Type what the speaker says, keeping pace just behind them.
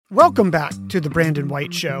Welcome back to The Brandon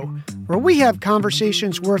White Show, where we have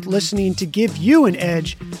conversations worth listening to give you an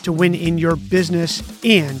edge to win in your business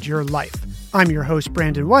and your life. I'm your host,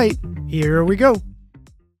 Brandon White. Here we go.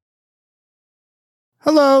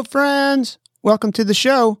 Hello, friends. Welcome to the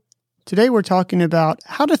show. Today we're talking about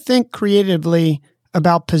how to think creatively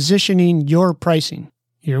about positioning your pricing.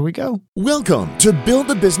 Here we go. Welcome to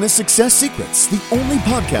Build a Business Success Secrets, the only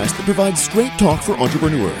podcast that provides straight talk for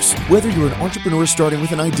entrepreneurs. Whether you're an entrepreneur starting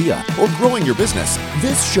with an idea or growing your business,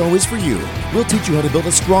 this show is for you. We'll teach you how to build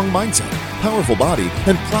a strong mindset, powerful body,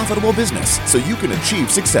 and profitable business so you can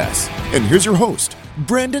achieve success. And here's your host,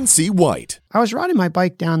 Brandon C. White. I was riding my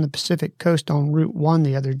bike down the Pacific Coast on Route 1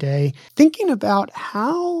 the other day, thinking about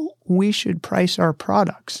how we should price our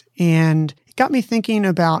products. And it got me thinking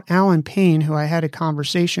about Alan Payne, who I had a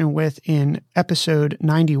conversation with in episode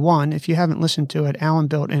 91. If you haven't listened to it, Alan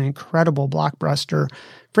built an incredible blockbuster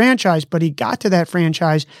franchise, but he got to that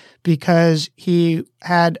franchise because he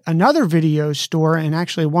had another video store and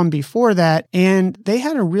actually one before that. And they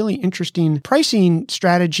had a really interesting pricing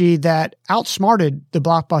strategy that outsmarted the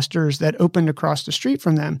blockbusters that opened across the street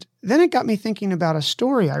from them. Then it got me thinking about a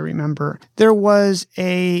story I remember. There was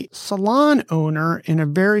a salon owner in a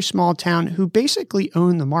very small town who basically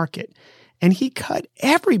owned the market, and he cut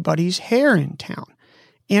everybody's hair in town.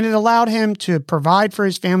 And it allowed him to provide for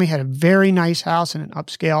his family, had a very nice house in an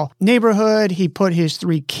upscale neighborhood. He put his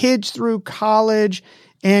 3 kids through college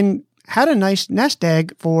and had a nice nest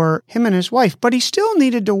egg for him and his wife, but he still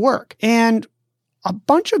needed to work. And a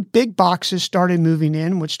bunch of big boxes started moving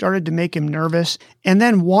in, which started to make him nervous. And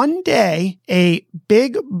then one day, a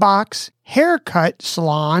big box haircut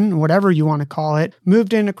salon, whatever you want to call it,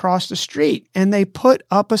 moved in across the street. And they put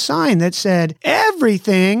up a sign that said,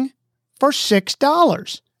 everything for $6.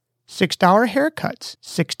 $6 haircuts,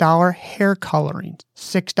 $6 hair coloring,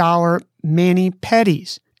 $6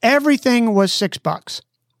 mani-pedis. Everything was $6.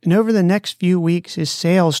 And over the next few weeks, his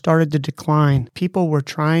sales started to decline. People were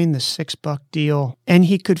trying the $6 deal, and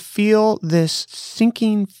he could feel this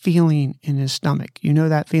sinking feeling in his stomach. You know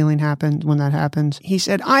that feeling happens when that happens? He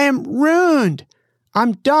said, I am ruined.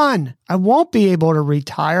 I'm done. I won't be able to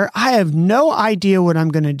retire. I have no idea what I'm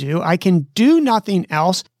going to do. I can do nothing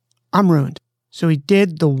else. I'm ruined. So he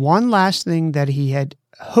did the one last thing that he had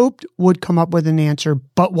hoped would come up with an answer,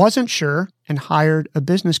 but wasn't sure, and hired a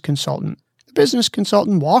business consultant. The business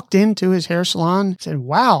consultant walked into his hair salon, said,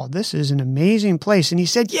 wow, this is an amazing place. And he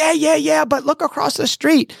said, yeah, but look across the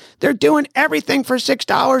street. They're doing everything for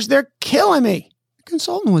 $6. They're killing me. The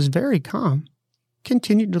consultant was very calm,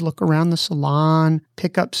 continued to look around the salon,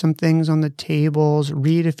 pick up some things on the tables,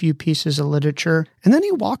 read a few pieces of literature. And then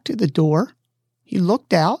he walked to the door. He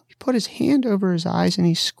looked out, he put his hand over his eyes, and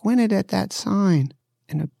he squinted at that sign.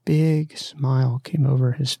 And a big smile came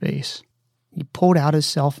over his face. He pulled out his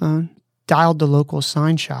cell phone, dialed the local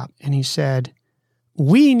sign shop, and he said,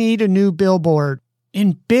 we need a new billboard.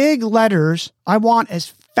 In big letters, I want, as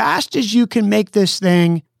fast as you can make this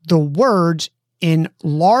thing, the words in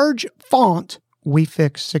large font, we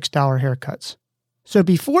fix $6 haircuts. So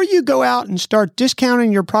before you go out and start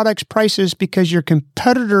discounting your product's prices because your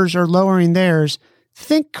competitors are lowering theirs,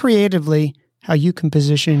 think creatively how you can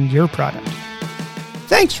position your product.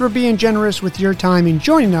 Thanks for being generous with your time and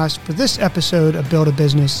joining us for this episode of Build a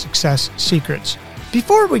Business Success Secrets.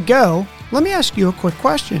 Before we go, let me ask you a quick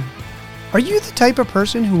question. Are you the type of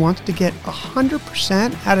person who wants to get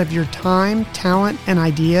 100% out of your time, talent, and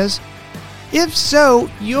ideas? If so,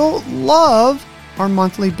 you'll love our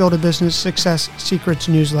monthly Build a Business Success Secrets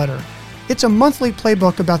newsletter. It's a monthly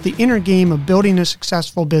playbook about the inner game of building a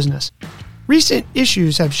successful business. Recent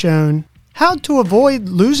issues have shown how to avoid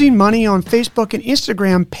losing money on Facebook and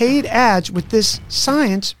Instagram paid ads with this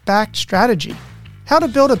science-backed strategy. How to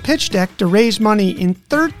build a pitch deck to raise money in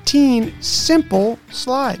 13 simple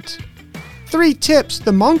slides. 3 tips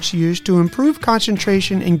the monks use to improve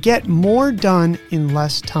concentration and get more done in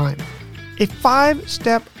less time. A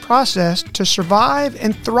 5-step process to survive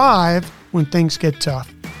and thrive when things get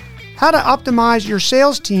tough. How to optimize your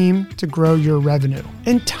sales team to grow your revenue.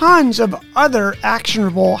 And tons of other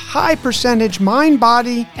actionable, high-percentage mind,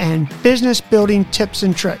 body, and business-building tips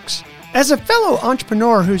and tricks. As a fellow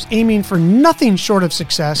entrepreneur who's aiming for nothing short of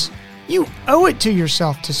success, you owe it to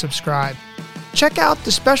yourself to subscribe. Check out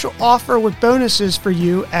the special offer with bonuses for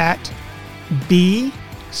you at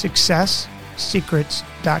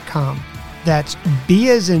bsuccesssecrets.com. That's B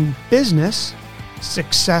as in business,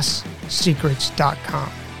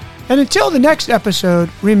 successsecrets.com. And until the next episode,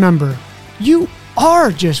 remember, you are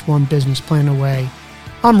just one business plan away.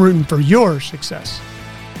 I'm rooting for your success.